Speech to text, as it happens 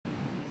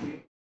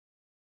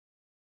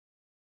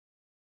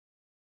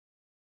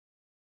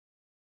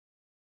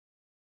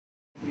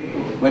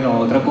Bueno,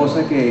 otra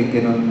cosa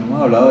que no hemos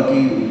hablado aquí,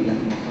 y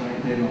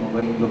lastimosamente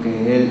lo que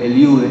es el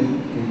IUDE, que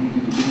es el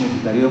Instituto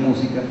Universitario de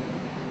Música,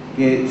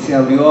 que se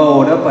abrió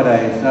ahora para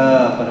lo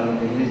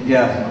que es el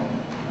jazz, ¿no?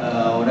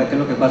 Ahora, ¿qué es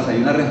lo que pasa?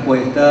 Hay una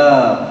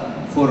respuesta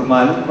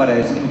formal para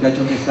ese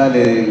muchacho que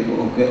sale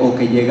o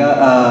que llega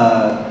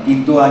a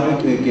quinto año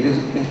y que quiere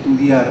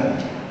estudiar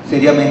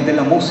seriamente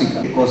la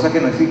música, cosa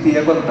que no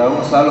existía cuando estaba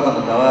Gonzalo,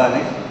 cuando estaba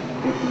Alex,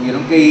 que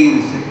tuvieron que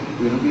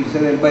irse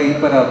del país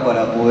para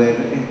poder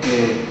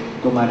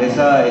tomar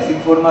esa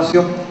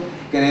información.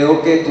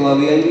 Creo que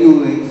todavía el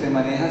IUDE se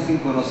maneja sin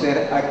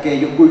conocer a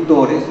aquellos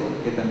cultores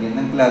que también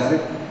dan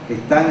clases, que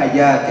están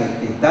allá,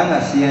 que están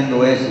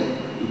haciendo eso,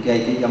 y que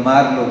hay que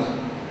llamarlos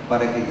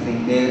para que se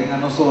integren a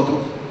nosotros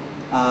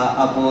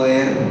a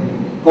poder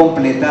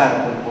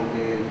completar,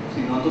 porque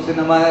si no, entonces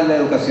nada más la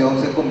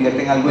educación se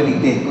convierte en algo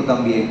elitesco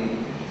también.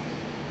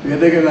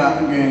 Fíjate que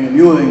en el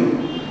IUDE,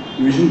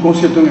 yo hice un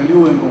concierto en el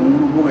IUDE con un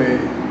grupo que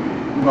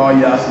jugaba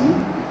jazz,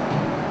 ¿no?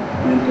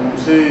 Y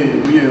entonces,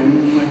 oye,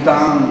 un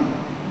stand,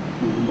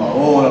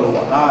 BAJOS, los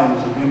batallas, no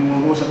sé qué,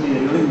 una cosa, y a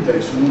ellos les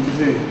interesó mucho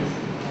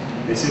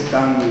ese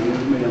stand.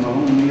 Me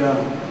llamaron un día,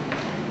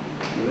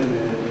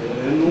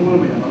 el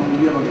número, me llamaron un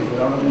día para que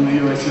fuera a hablar con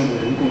ellos, a ver si me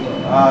podían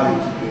contratar, y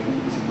no sé qué,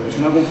 y si puede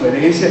ser una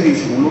conferencia, y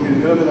según lo que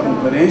dijeron de la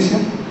conferencia,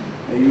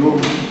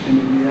 ellos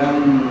tendrían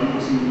la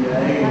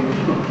posibilidad de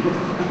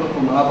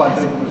formar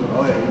parte del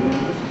profesorado de ahí.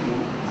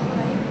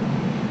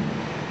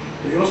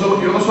 Yo no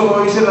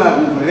solo hice la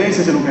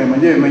conferencia, sino que me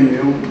llevé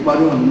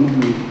varios alumnos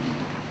míos.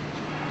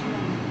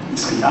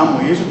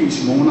 Ensayamos eso, que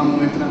hicimos una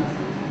muestra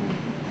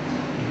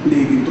de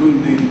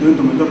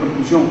instrumento de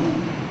percusión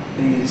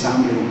en el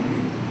ensamble.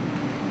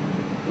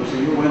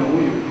 Entonces yo, bueno,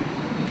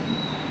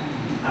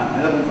 a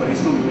la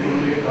conferencia no me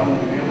dijo que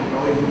estábamos bien,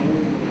 porque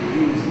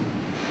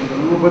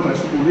uno no puede traer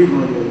su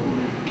currículum,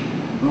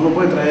 uno no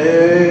puede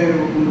traer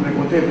un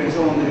recorte de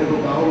prensa donde haya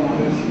tocado,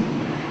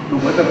 no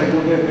puede traer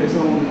recorte de prensa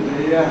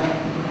donde haya,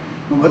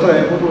 no puede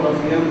traer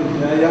fotografía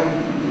donde haya,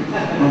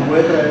 no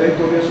puede traer la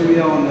historia de su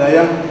vida donde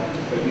haya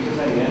permisos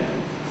allá.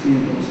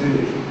 Sí,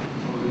 entonces,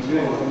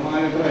 vamos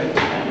a traer.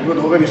 Yo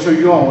tengo que venir,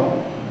 soy yo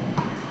ahora.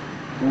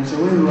 Entonces,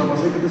 bueno, lo que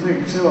pasa es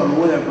que se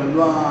evalúa de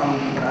acuerdo a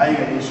lo que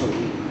traiga y eso.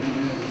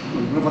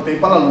 Me falté ir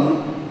para la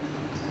luna.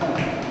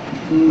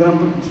 Un gran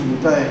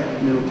percusionista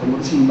de los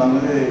tambores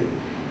chimbangos de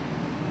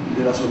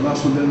la zona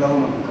sur del lago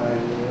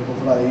Maracay, de la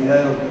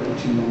cofradía de los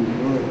chimbangos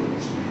de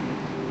los.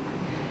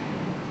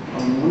 A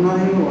lo mejor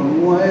nadie lo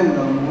evalúa a él,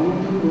 a lo mejor no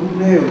tengo un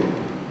negro.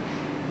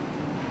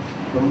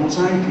 Pero no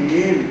saben que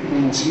él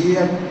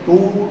conocía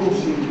todos los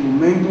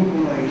instrumentos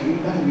con las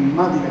distintas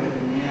enigmáticas que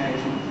tenía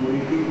eso, fue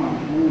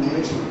mamú,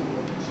 eso.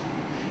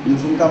 Y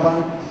no son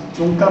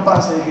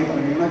capaces de que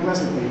para que en una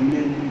clase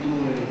pedirle el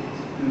título de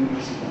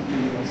universidad.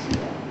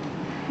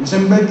 Yo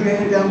siempre que hay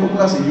gente dando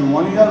clases,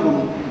 Johan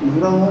Hidalgo no se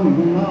graduó en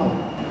ningún lado.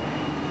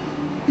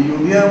 Y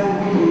un día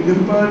fui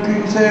para ver que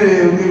no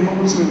sé, un día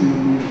no se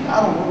me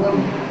claro,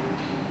 bueno.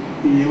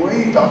 Y llegó ahí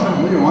y estaba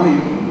trabajando Johan y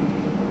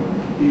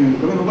yo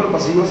creo que no, pero el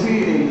pasillo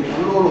así,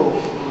 lo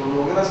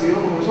que era así de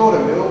los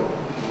profesores, veo,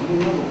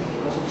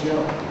 era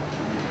asociado.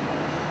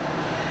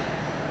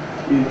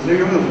 Y entonces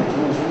yo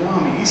somos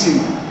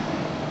amiguísimos.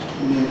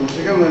 Y entonces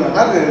que en la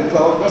tarde, el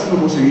trabajo casi lo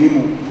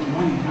conseguimos.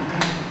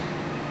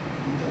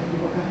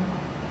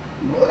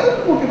 No,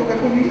 porque lo que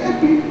comí es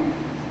pico.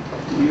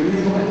 Y yo le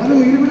digo, hermano,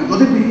 no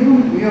te pidieron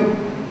mi cuidado.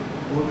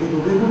 Porque no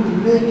tengo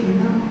inglés, que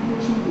nada más por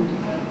eso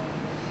encontrar.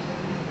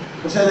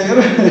 O sea, le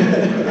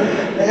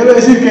quiero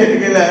decir que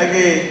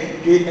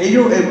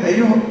ellos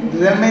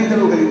realmente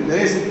lo que les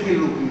interesa es que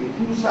lo que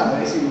tú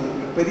sabes, es decir,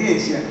 la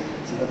experiencia,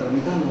 se la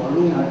transmitan a los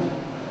alumnos.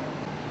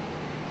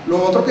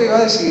 Lo otro que iba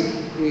a decir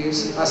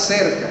es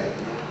acerca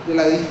de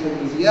la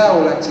disponibilidad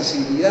o la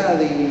accesibilidad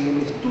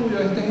del estudio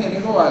de este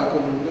género al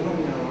común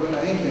denominador de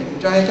la gente. Hay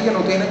mucha gente que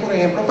no tiene, por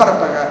ejemplo, para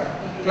pagar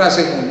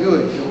clases en el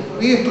IUDE. Yo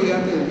fui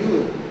estudiante del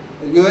IUDE.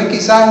 El IUDE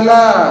quizás es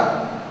la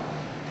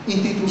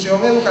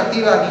institución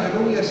educativa a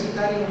nivel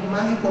universitario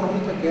más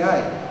económica que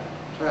hay.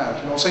 O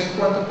sea, no sé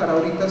cuánto estará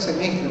ahorita el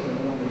semestre, pero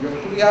cuando yo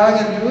estudiaba en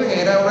el IUDE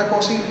era una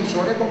cosa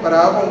ilusoria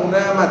comparado con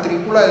una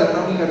matrícula de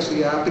una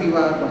universidad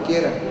privada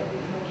cualquiera.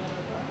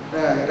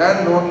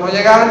 No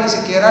llegaba ni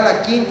siquiera a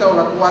la quinta o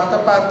la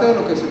cuarta parte de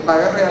lo que se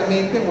paga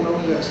realmente en una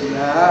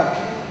universidad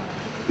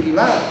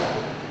privada,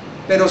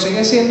 pero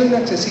sigue siendo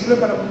inaccesible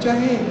para mucha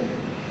gente.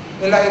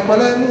 En las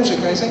escuelas de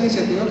música, esa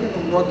iniciativa que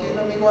nombró aquí el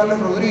amigo Alex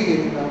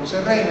Rodríguez, la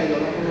José Reina, yo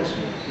la conocí,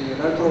 que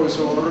era el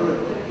profesor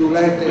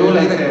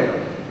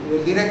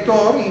el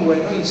director, y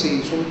bueno, y se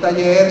hizo un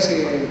taller,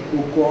 se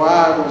buscó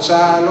a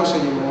Gonzalo, se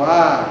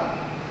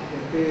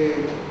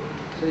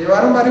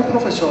llevaron varios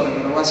profesores,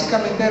 pero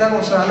básicamente era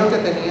Gonzalo el que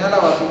tenía la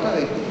batuta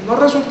de esto. No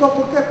resultó,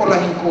 ¿por qué? Por las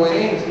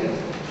incoherencias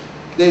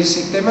del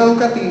sistema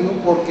educativo,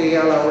 porque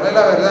a la hora de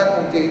la verdad,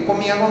 con que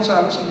comía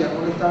Gonzalo, si ya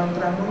no le estaba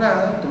entrando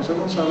nada, entonces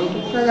Gonzalo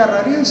tuvo que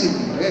agarrar y decir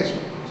eso,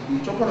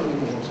 dicho por el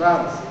mismo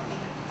Gonzalo.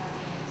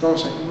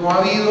 Entonces, no ha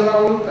habido la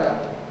voluntad,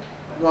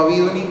 no ha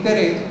habido el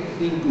interés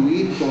de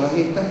incluir todas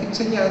estas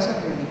enseñanzas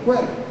en la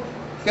escuela.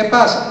 ¿Qué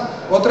pasa?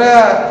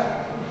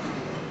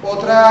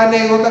 Otra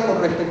anécdota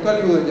con respecto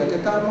al IUDEN, ya que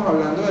estábamos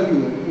hablando del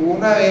IUDEN, hubo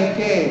una vez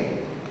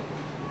que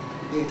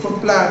estos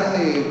planes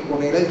de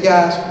poner el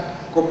jazz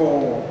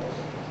como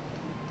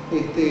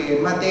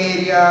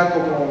materia,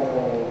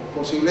 como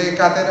posible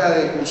cátedra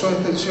de curso de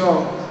extensión,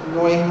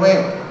 no es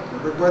nuevo.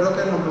 Yo recuerdo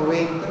que en los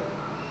 90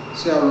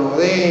 se habló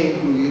de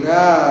incluir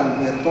a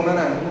Alberto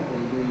Naranjo,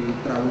 el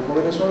trabuco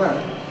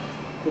venezolano,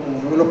 como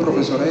uno de los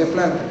profesores de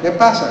planta. ¿Qué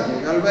pasa?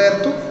 Llega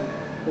Alberto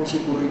con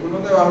su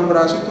currículum debajo del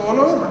brazo y todo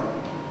lo demás.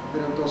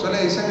 Pero entonces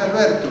le dicen a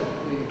Alberto,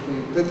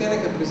 usted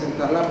tiene que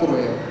presentar la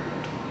prueba.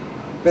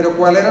 Pero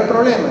 ¿cuál era el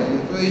problema?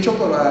 Y esto he dicho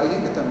por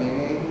alguien que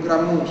también es un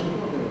gran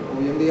músico, que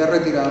hoy en día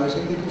retirado de esa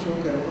institución,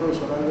 que era el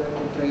profesor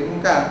Alberto Freigeiro.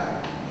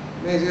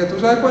 Me decía, ¿tú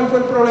sabes cuál fue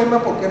el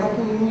problema? ¿Por qué no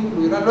pudimos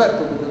incluir a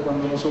Alberto? Porque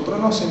cuando nosotros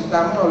nos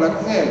sentamos a hablar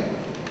con él,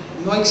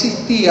 no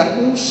existía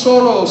un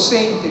solo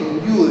docente en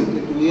el IUDE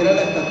que tuviera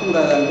la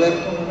estatura de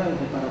Alberto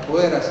Naranjo para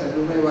poder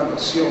hacerle una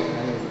evaluación a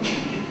él.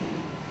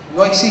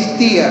 No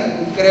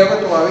existía, y creo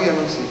que todavía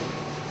no existe.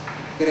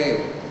 Creo,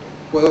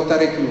 puedo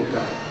estar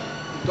equivocado.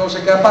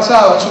 Entonces, ¿qué ha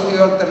pasado? Han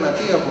surgido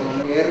alternativas, por lo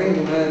menos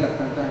una de las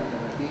tantas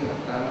alternativas.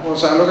 Está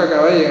Gonzalo, que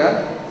acaba de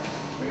llegar,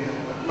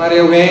 María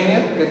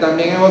Eugenia, que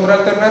también es otra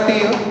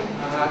alternativa.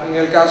 En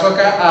el caso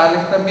acá,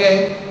 Alex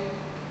también,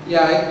 y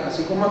hay,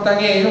 así como están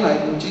ellos,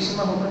 hay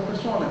muchísimas otras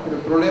personas, pero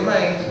el problema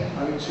es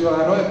al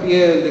ciudadano de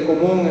pie, el de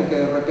común, el que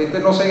de repente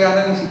no se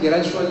gana ni siquiera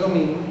el sueldo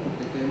mínimo,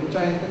 porque hay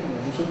mucha gente que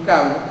no usa un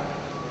cable.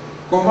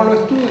 ¿Cómo lo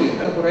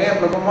estudia? Por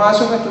ejemplo, ¿cómo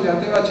hace un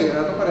estudiante de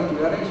bachillerato para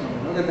estudiar eso?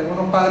 ¿No? Que tenga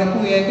unos padres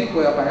pudientes y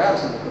pueda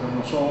pagárselo, pero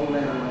no son una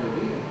gran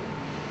mayoría.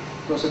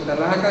 Entonces están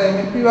las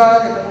academias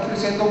privadas que están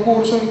ofreciendo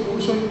cursos y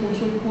cursos y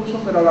cursos y cursos,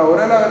 pero a la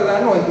hora de la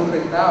verdad no es muy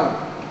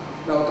rentable.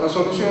 La otra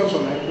solución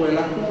son las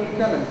escuelas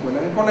públicas, las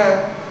escuelas de CONAD,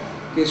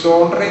 que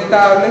son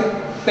rentables,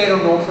 pero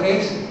no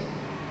ofrecen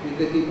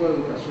este tipo de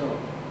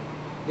educación.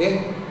 Es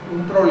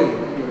un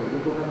problema, yo creo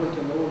que es una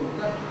cuestión de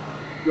voluntad.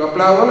 Yo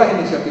aplaudo las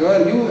iniciativas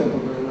del IUDEN,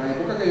 porque en la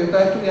época que yo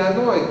estaba estudiando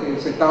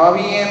se estaba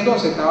viendo,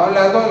 se estaba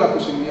hablando de la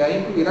posibilidad de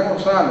incluir a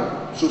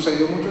Gonzalo.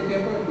 Sucedió mucho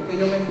tiempo después que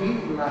yo me fui.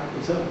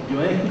 O sea, yo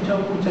he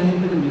escuchado mucha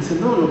gente que me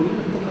dice, no, los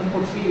niños tocan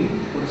por fin,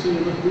 por eso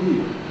yo no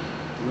estudio.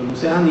 Pero no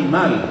seas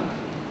animal.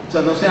 O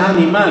sea, no seas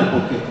animal,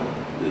 porque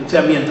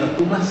mientras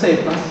tú más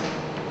sepas,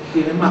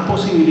 tienes más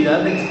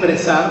posibilidad de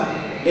expresar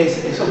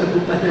eso que tú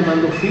estás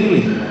llamando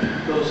feeling.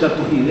 O sea,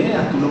 tus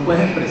ideas, tú lo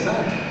puedes expresar.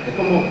 Es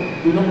como,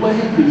 tú no puedes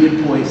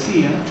escribir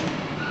poesía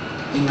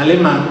en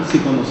alemán si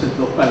conoces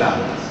dos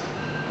palabras.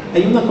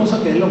 Hay una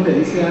cosa que es lo que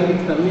dice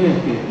Alex también,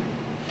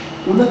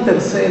 que una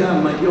tercera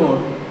mayor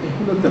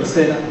es una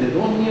tercera de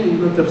doña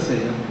y una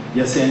tercera,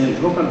 ya sea en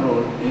el rock and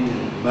roll, en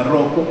el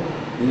barroco,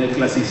 en el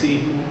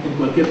clasicismo, en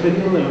cualquier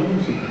periodo de la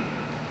música.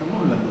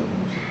 Estamos hablando de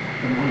música,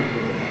 estamos hablando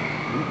de arte,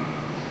 ¿no?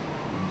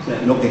 O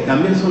sea, lo que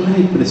cambian son las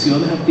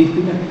expresiones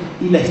artísticas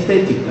y la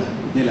estética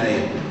de la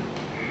época.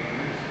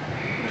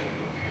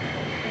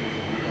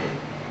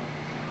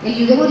 El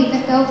IUDEN ahorita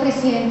está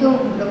ofreciendo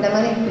un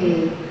programa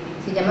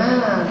se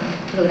llama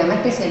Programa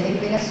Especial de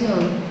Nivelación,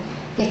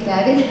 que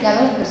está dedicado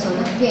a las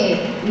personas que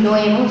no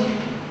hemos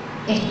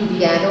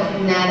estudiado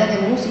nada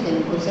de música en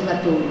un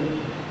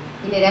conservatorio.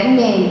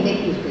 Generalmente,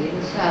 y ustedes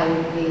lo saben,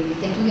 el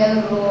que ha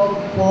estudiado rock,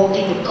 pop,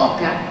 el que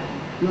toca,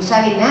 no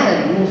sabe nada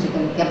de música,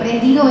 lo que ha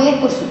aprendido es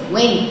por su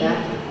cuenta,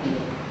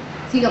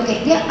 sino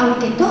que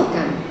aunque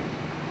tocan,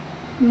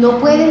 no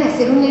pueden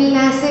hacer un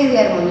enlace de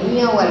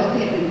armonía o algo que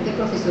le pregunte el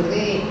profesor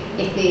de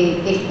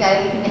estar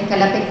en una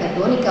escala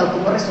pentatónica o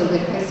cómo resolver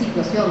esta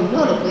situación,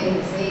 no lo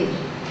pueden hacer.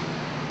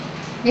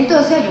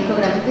 Entonces hay un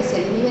programa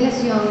especial de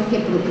nivelación que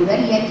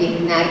procuraría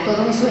llenar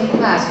todos esos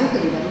espacios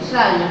que duran 2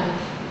 años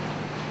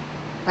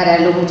para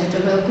los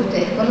muchachos nuevos que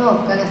ustedes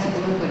conozcan, así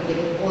como en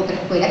cualquier otra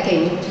escuela, que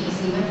hay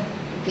muchísimas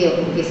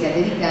que se ha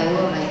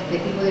dedicado a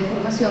este tipo de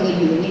formación. El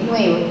IUDEN es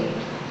nuevo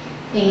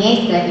en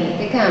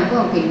este campo,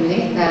 aunque el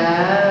IUDEN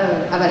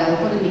está avalado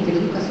por el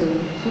Ministerio de Educación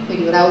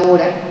Superior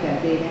ahora, el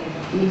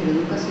Ministerio de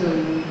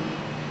Educación,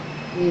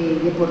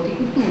 Deporte y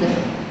Cultura,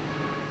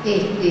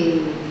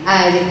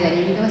 desde el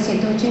año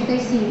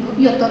 1985,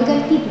 y otorga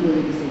el título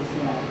de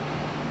licenciado.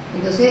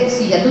 Entonces,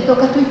 si ya tú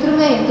tocas tu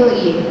instrumento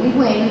y es muy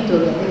bueno y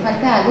todavía te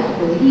falta algo,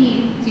 tú puedes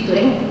ir. Si tú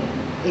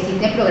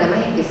existen programas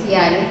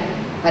especiales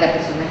para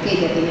personas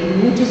que ya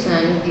tienen muchos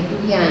años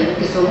estudiando,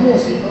 que son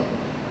músicos,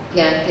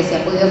 que se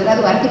han podido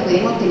graduar, que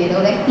pueden obtener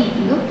ahora el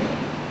título,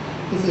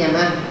 que se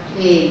llama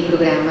el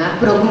programa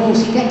Pro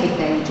Música, que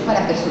está hecho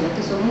para personas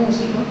que son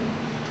músicos,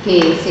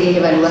 que se les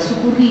evalúa su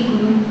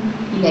currículum,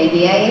 y la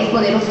idea es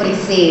poder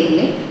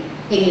ofrecerle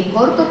en el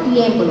corto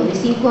tiempo, no de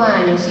 5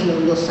 años, sino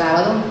los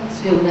sábados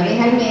de una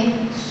vez al mes,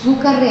 su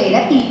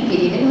carrera, y que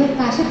llenen los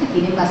espacios que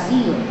tienen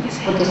vacíos,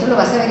 porque eso lo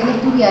vas a ver el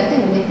estudiante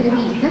en una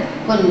entrevista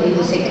con el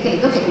docente que le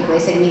toque, que puede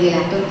ser Miguel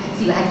Astor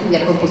si vas a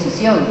estudiar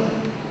composición.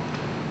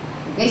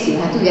 ¿Okay? Si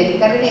vas a estudiar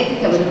guitarra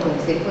eléctrica, bueno,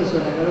 puede ser el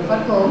profesor Álvaro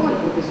Falcón o el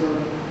profesor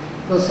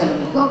Gonzalo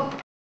Micó.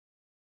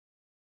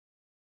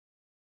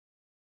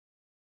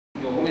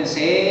 Yo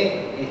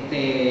comencé,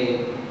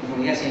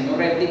 como dije, haciendo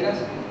réplicas,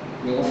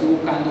 luego fui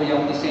buscando ya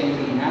un diseño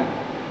original,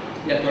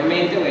 y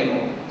actualmente, bueno,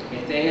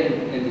 Este es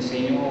el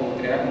diseño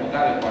Utrera como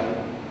tal, el cual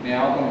me he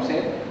dado a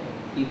conocer,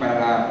 y para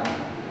la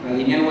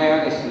línea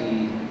nueva, que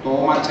si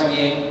todo marcha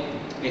bien,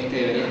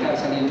 debería estar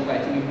saliendo para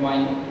este mismo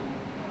año,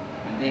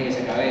 antes de que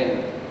se acabe el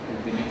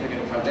trimestre que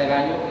nos falta del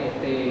año.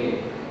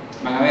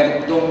 Van a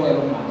haber 2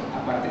 modelos más,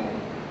 aparte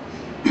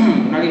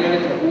de una línea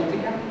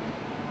electroacústica,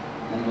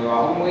 tanto de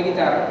bajo como de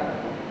guitarra,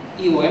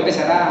 y voy a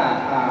empezar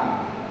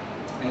a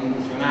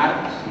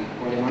incursionar,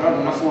 por llamarlo de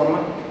alguna forma,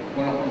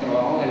 con los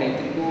contrabajos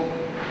eléctricos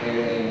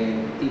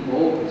tipo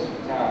UPS,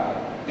 o sea,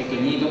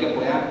 pequeñito, que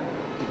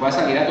pueda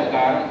salir a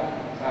tocar,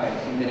 ¿sabes?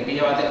 Sin tener que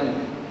llevarte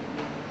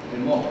el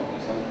monstruo,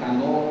 o sea,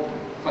 buscando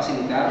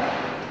facilitar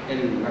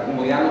la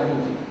comodidad de los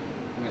músicos,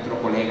 nuestro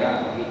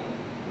colega aquí.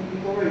 Un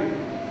tipo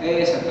de...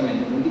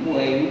 Exactamente, un tipo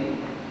de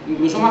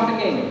incluso más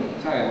pequeño,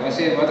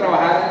 ¿sabes? Voy a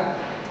trabajar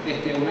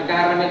una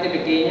caja realmente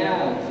pequeña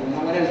con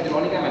una manera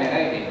electrónica, de manera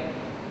de que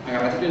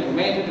agarraste tu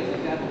instrumento y te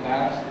fuiste a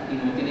tocar y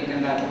no tienes que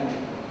andar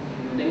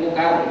no tengo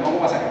carro, no hago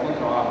para sacar con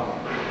trabajo.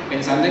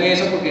 Pensando en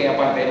eso, porque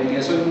aparte de que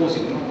yo soy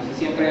músico, ¿no? Entonces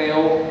siempre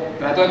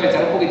trato de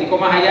pensar un poquitico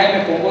más allá y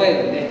me pongo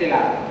de este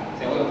lado. O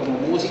sea, bueno, como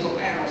músico,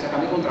 pero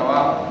sacar mi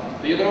contrabajo.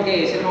 Entonces yo creo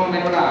que esa es más o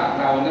menos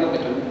la onda de lo que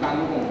estoy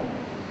buscando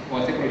con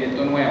este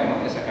proyecto nuevo,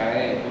 ¿no? De sacar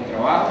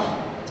contrabajos,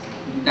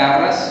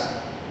 guitarras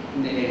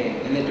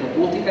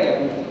electroacústica y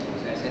acústica.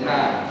 O sea, esa es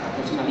la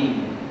próxima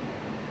línea.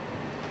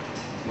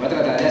 Voy a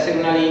tratar de hacer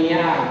una línea,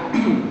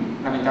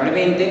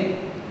 lamentablemente,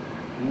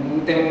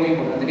 un tema muy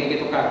importante que hay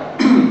que tocar.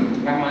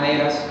 Las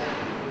maderas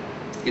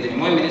que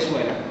tenemos en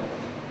Venezuela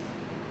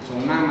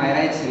son unas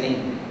maderas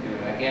excelentes, de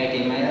verdad que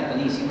hay maderas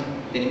buenísimas.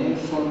 Tenemos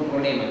un solo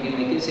problema, que no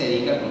hay quien se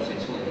dedica al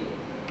proceso de ello.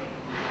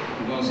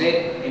 Entonces,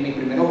 en mis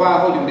primeros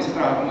bajos yo empecé a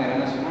trabajar con madera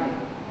nacional.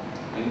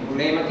 Hay un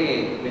problema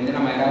que vende la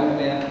madera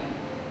húmeda.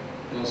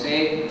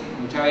 Entonces,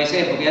 muchas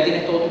veces, porque ya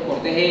tienes todos tus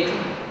cortes hechos,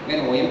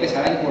 bueno, voy a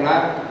empezar a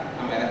encolar.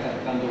 La madera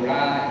está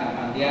doblada,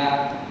 está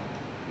pandeada.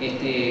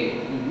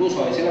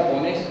 Incluso a veces la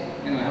pones,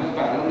 bueno, déjame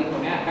parar los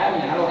listones acá y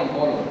mañana los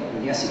encolo.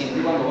 El día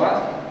siguiente, cuando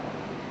vas,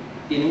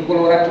 tiene un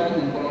color aquí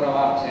y un color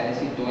abajo, o sea, es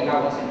decir, todo el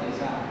agua se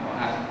empieza a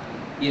bajar.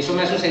 Y eso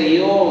me ha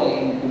sucedido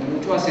con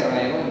muchos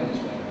aserraderos en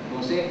Venezuela.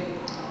 Entonces,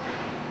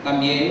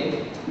 también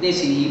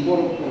decidí por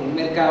un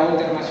mercado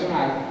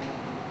internacional,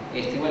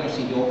 bueno,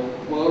 si yo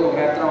puedo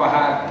lograr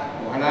trabajar,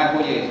 ojalá,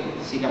 oye,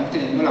 sigamos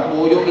teniendo el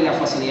apoyo y la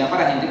facilidad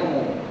para gente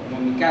como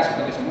en mi caso,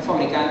 porque somos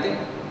fabricantes,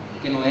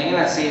 que nos den el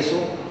acceso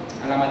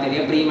a la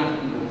materia prima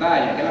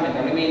importada, ya que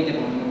lamentablemente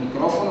por los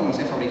micrófonos no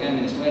se fabrican en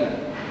Venezuela,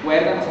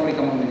 cuerdas no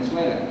fabricamos en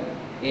Venezuela,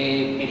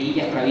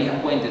 perillas, clavijas,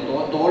 puentes,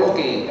 todo lo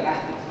que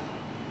trastes.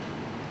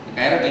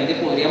 Acá de repente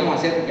podríamos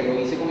hacer, porque lo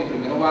hice con mis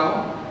primeros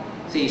bajos,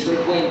 se hizo el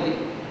puente,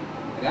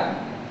 ¿verdad?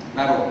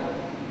 Claro,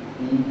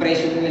 un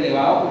precio muy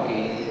elevado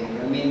porque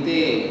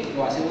realmente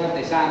lo hace un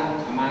artesano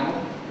a mano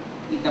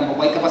y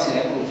tampoco hay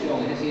capacidad de producción,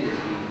 es decir,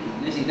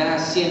 si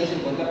necesitas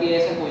 150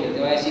 piezas, pues él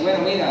te va a decir, bueno,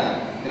 mira,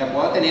 te la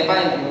puedo tener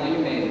para dentro de 1 año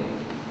y medio,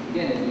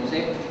 ¿entiendes?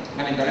 Entonces,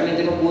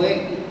 lamentablemente no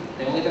pude,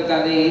 tengo que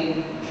tratar de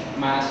ir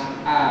más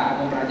a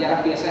comprar ya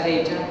las piezas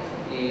hechas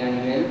a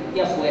nivel y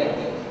afuera,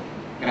 pues.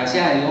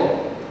 Gracias a Dios,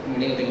 como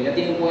le digo, tengo ya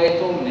tiempo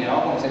esto, me he dado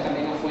a conocer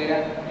también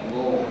afuera,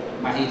 tengo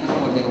bajistas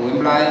como el de Rubén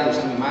Blades, que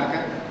usa mi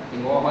marca,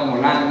 tengo bajo en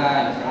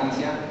Holanda, en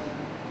Francia,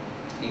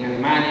 en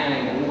Alemania,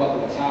 en Aruba,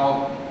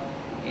 Curazao,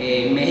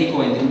 en México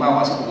vendí un bajo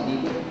hace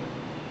poquitito,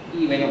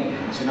 y bueno,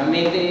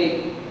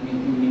 nacionalmente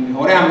mis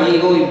mejores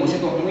amigos y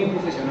músicos muy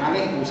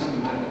profesionales usan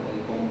mi marca,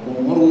 pues,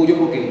 con un orgullo,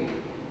 porque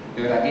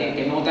de verdad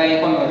que nota es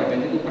cuando de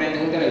repente tú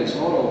prendes un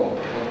televisor o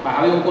vas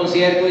a ver un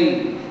concierto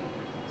y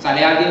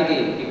sale alguien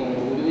que con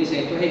orgullo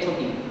dice, esto es hecho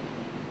aquí.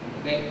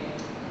 ¿Okay?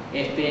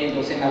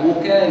 Entonces, en la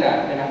búsqueda de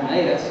las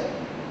maderas,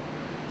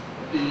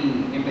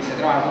 y empecé a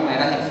trabajar con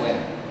maderas de afuera.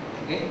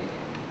 ¿Okay?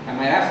 La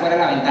madera de afuera,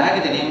 la ventaja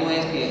que tenemos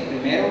es que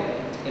primero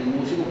el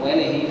músico puede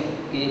elegir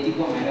qué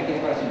tipo de madera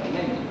quiere para su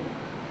instrumento,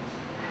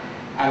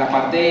 a la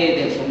parte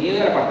del sonido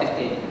y a la parte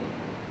estética.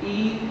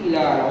 Y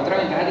la otra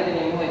ventaja que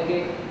tenemos es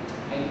que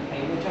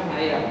hay muchas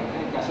maderas.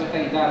 En el caso de esta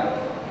guitarra,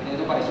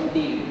 esto parece un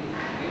tigre.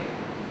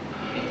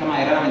 ¿Okay? Esta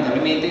madera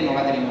lamentablemente no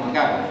la tenemos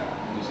acá, pues.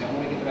 Entonces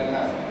hay que traerla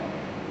de afuera.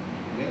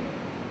 ¿Okay?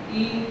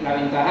 Y la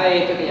ventaja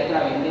de esto es que ya te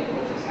la venden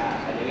procesada,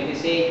 o sea, ya viene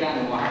seca,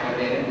 no vas a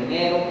perder el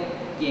dinero,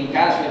 y en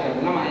caso de que de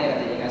alguna manera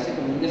te llegase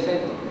con un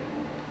defecto,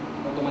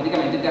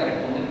 automáticamente te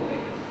responden por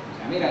ello. O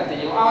sea, mira, te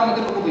llegó, no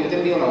te preocupes, yo te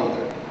envío la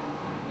otra.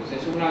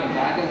 Entonces eso es una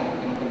ventaja que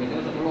nos permite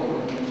a nosotros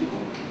los músicos,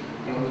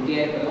 los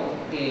luthieres, perdón,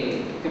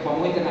 que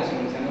podamos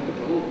internacionalizar nuestro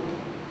producto.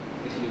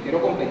 Que si yo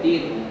quiero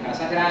competir con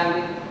casas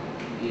grandes,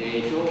 y de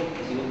hecho,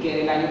 si Dios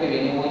quiere, el año que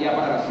viene voy ya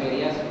para las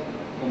ferias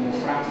como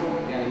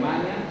Frankfurt de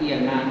Alemania y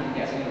el NAM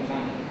que hacen en Los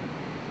Ángeles,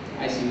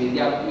 a exhibir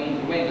ya mi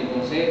instrumento.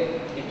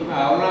 Entonces, esto me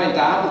va a dar una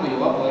ventaja porque yo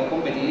voy a poder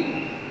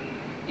competir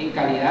en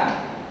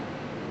calidad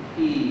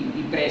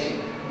y precio.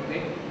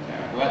 ¿Okay? O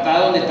sea, voy a estar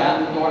donde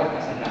están todas las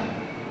casas grandes,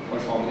 por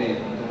favor de Dios.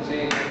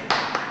 Entonces,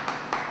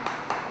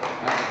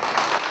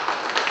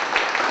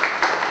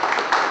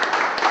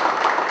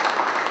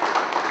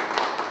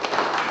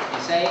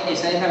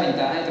 esa es la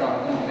ventaja de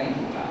trabajar con madera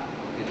importada,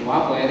 porque tú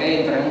vas a poder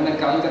entrar en un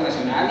mercado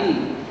internacional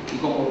y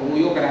con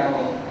orgullo, claro,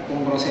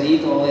 con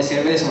groserito de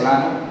ser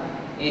venezolano,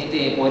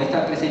 poder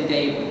estar presente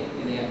ahí. Pues.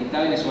 Aquí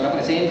está Venezuela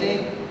presente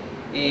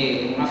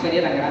en una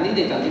feria tan grande y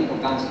de tanta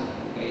importancia,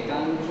 porque ahí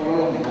están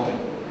solo los mejores.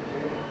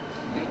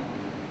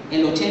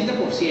 El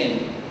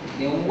 80%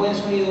 de un buen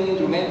sonido de un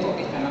instrumento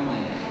está en la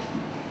madera.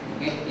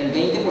 El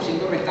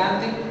 20%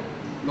 restante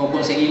lo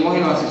conseguimos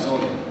en los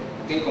accesorios,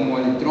 como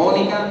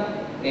electrónica,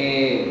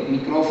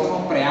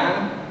 micrófonos,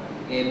 preamp,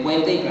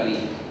 puente y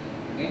clavillo.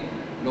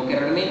 Lo que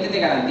realmente te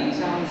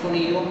garantiza un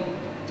sonido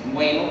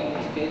bueno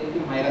es que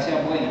tu madera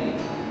sea buena,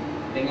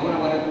 tenga una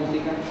buena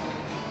acústica.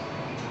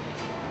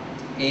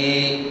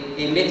 He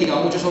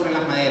investigado mucho sobre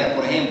las maderas.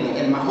 Por ejemplo,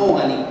 el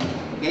mahogany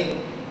es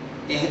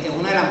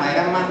una de las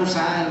maderas más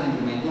usadas en los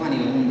instrumentos a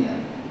nivel mundial,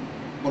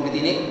 porque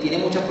tiene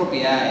muchas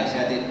propiedades. O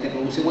sea, te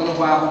produce buenos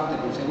bajos, te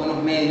produce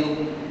buenos medios,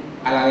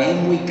 a la vez es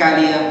muy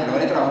cálida a la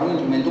hora de trabajar un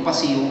instrumento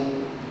pasivo,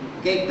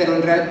 pero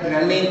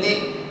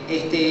realmente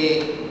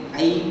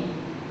hay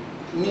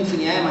una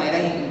infinidad de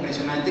maneras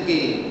impresionantes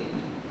que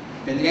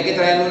tendría que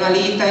traerme una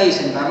lista y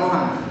sentarnos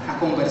a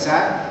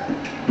conversar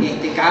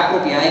cada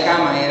propiedad de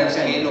cada madera. O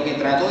sea, que lo que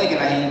trato de que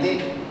la gente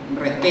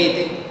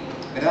respete,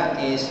 ¿verdad?,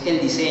 es el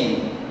diseño.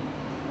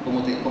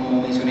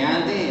 Como mencioné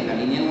antes, en la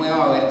línea nueva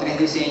va a haber 3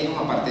 diseños,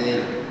 aparte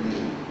del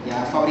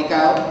ya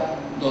fabricado,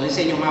 2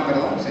 diseños más,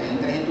 perdón, serían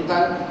 3 en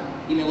total.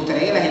 Y me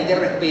gustaría que la gente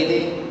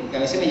respete, que a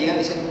veces me llegan y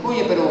dicen,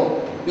 oye, pero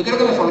yo quiero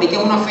que me fabriques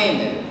una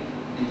Fender.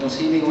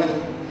 Entonces digo, bueno,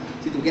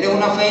 si tú quieres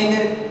una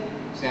Fender,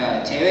 o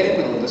sea, chévere,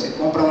 pero entonces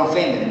compra una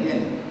Fender,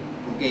 ¿entiendes?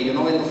 Porque yo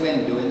no vendo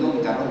Fender, yo vendo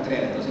guitarras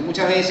Utrera. Entonces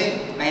muchas veces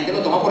la gente lo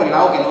toma por el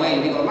lado que no es.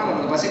 Yo digo, hermano,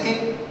 lo que pasa es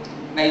que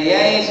la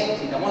idea es,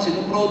 si estamos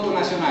haciendo un producto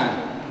nacional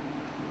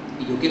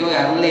y yo quiero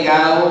dejar un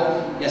legado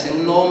y hacer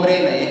un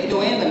nombre, la idea es que yo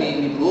venda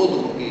mi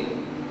producto, porque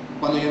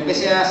cuando yo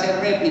empecé a hacer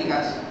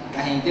réplicas,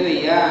 la gente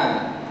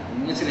veía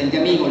un excelente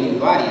amigo, Willy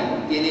Díaz,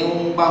 tiene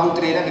un bajo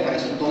Utrera que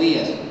parece un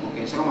Tobías,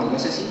 porque él se lo mandó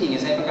ese así, y en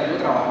esa época yo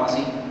trabajaba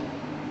así.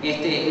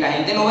 La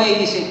gente lo ve y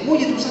dice,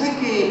 oye, tú sabes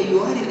que Willy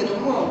Díaz, el que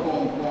tocó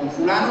con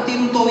fulano,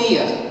 tiene un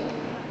Tobías.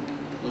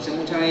 Entonces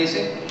muchas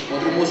veces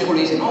otro músico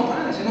le dice, no,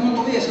 ese no es un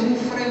Tobías, ese es un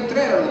Freddy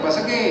Utrera. Lo que pasa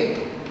es que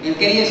él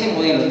quería ese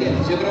modelo,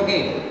 ¿entiendes? Yo creo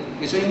que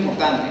eso es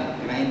importante,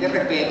 que la gente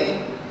respete.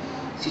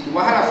 Si tú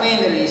vas a la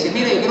Fender y le dices,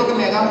 mira, yo quiero que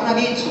me hagas una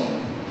Gibson,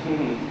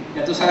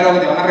 ya tú sabes lo que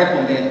te van a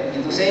responder.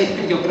 Entonces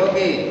yo creo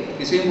que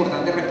eso es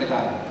importante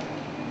respetar.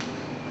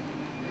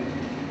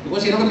 Yo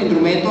considero que mi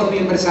instrumento es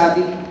bien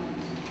versátil.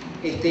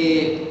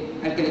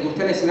 Al que le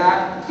gusta el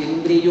slap, tiene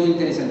un brillo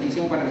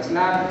interesantísimo para el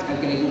slap. Al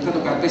que le gusta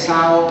tocar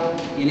pesado,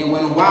 tiene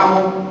buenos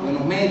bajos,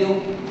 buenos medios,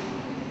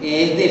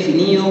 es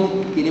definido,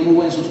 tiene muy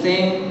buen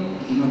sostén.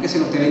 Y no es que se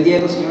lo esté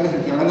vendiendo, señores,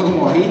 estoy hablando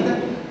como bajista,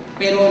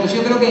 pero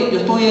yo creo que yo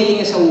estoy ahí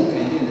en esa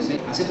búsqueda, ¿entiendes?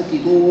 Hace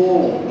poquito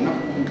hubo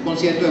un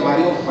concierto de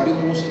varios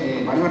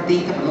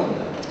artistas, perdón,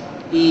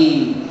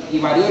 y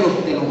varios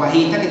de los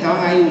bajistas que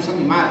estaban ahí usan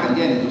mi marca,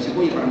 ¿entiendes? Entonces,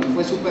 oye, para mí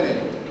fue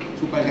súper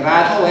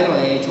grato. Bueno,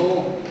 de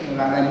hecho,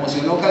 la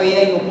emoción no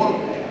cabía, y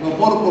no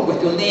por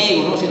cuestión de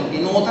ego, ¿no?, sino que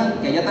notan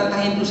que haya tanta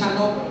gente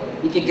usando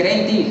y que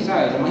creen en ti,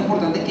 ¿sabes? Lo más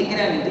importante es que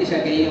crean en ti, o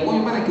sea, que digan,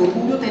 oye, para qué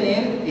orgullo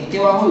tener este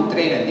bajo de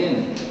Utrera,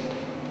 ¿entiendes?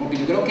 Porque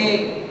yo creo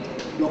que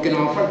lo que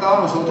nos ha faltado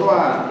a nosotros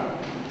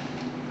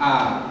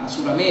a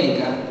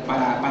Sudamérica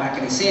para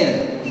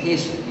crecer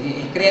es eso,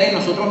 es creer en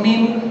nosotros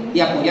mismos y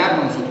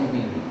apoyarnos a nosotros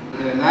mismos.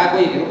 De verdad,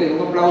 oye, quiero que dé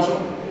un aplauso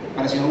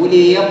para el señor Willy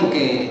Díaz,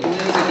 porque es una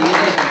iniciativa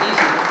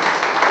interesantísima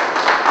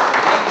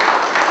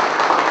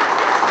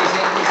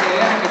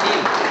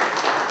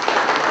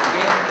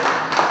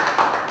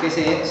que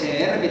se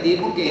debe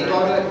repetir, porque esto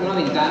abre una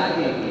ventana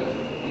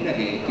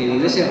que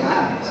vive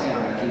cerrada. O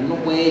sea, que uno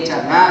puede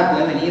charlar,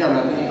 puede venir a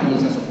hablar con el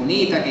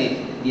saxofonista, que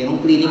dieron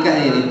clínicas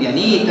de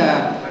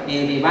pianistas,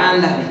 de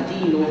bandas, de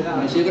estilos.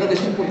 Por eso yo creo que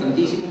eso es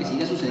importantísimo, que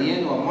siga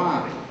sucediendo.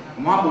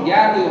 Vamos a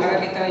apoyarlo y ojalá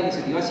que esta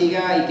iniciativa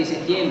siga y que se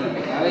extienda,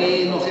 que cada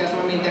vez no sea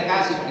solamente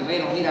acá, sino que,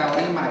 bueno, mira,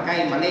 ahora en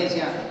Maracay, en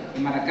Valencia,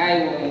 en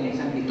Maracaibo, en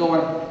San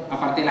Cristóbal,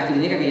 aparte de las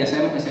clínicas que ya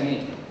sabemos que se han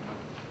hecho.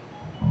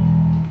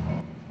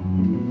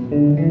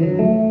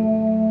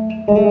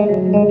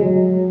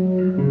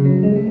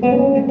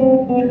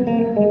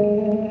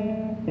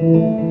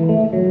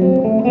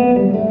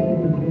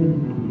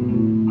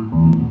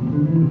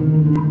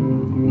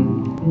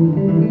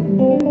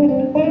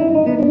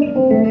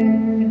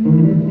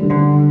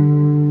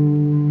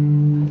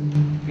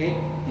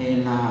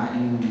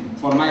 En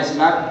forma de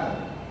slap.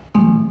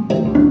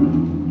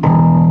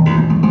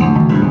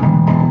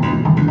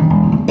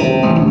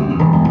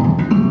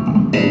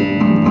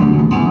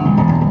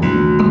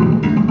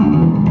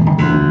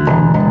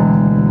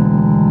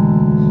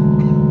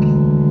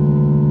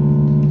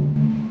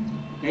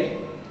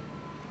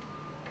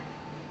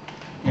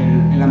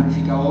 El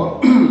amplificador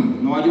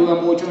no ayuda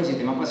mucho en el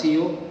sistema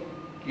pasivo.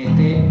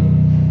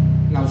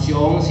 La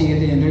opción sigue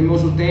teniendo el mismo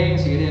sostén,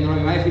 sigue teniendo la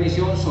misma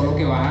definición, solo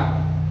que baja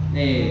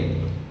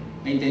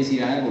la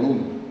intensidad del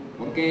volumen,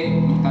 porque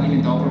no está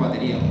alimentado por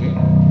batería, ¿okay?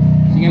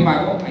 Sin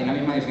embargo, hay la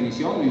misma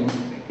definición, el mismo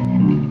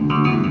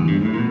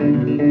sostén.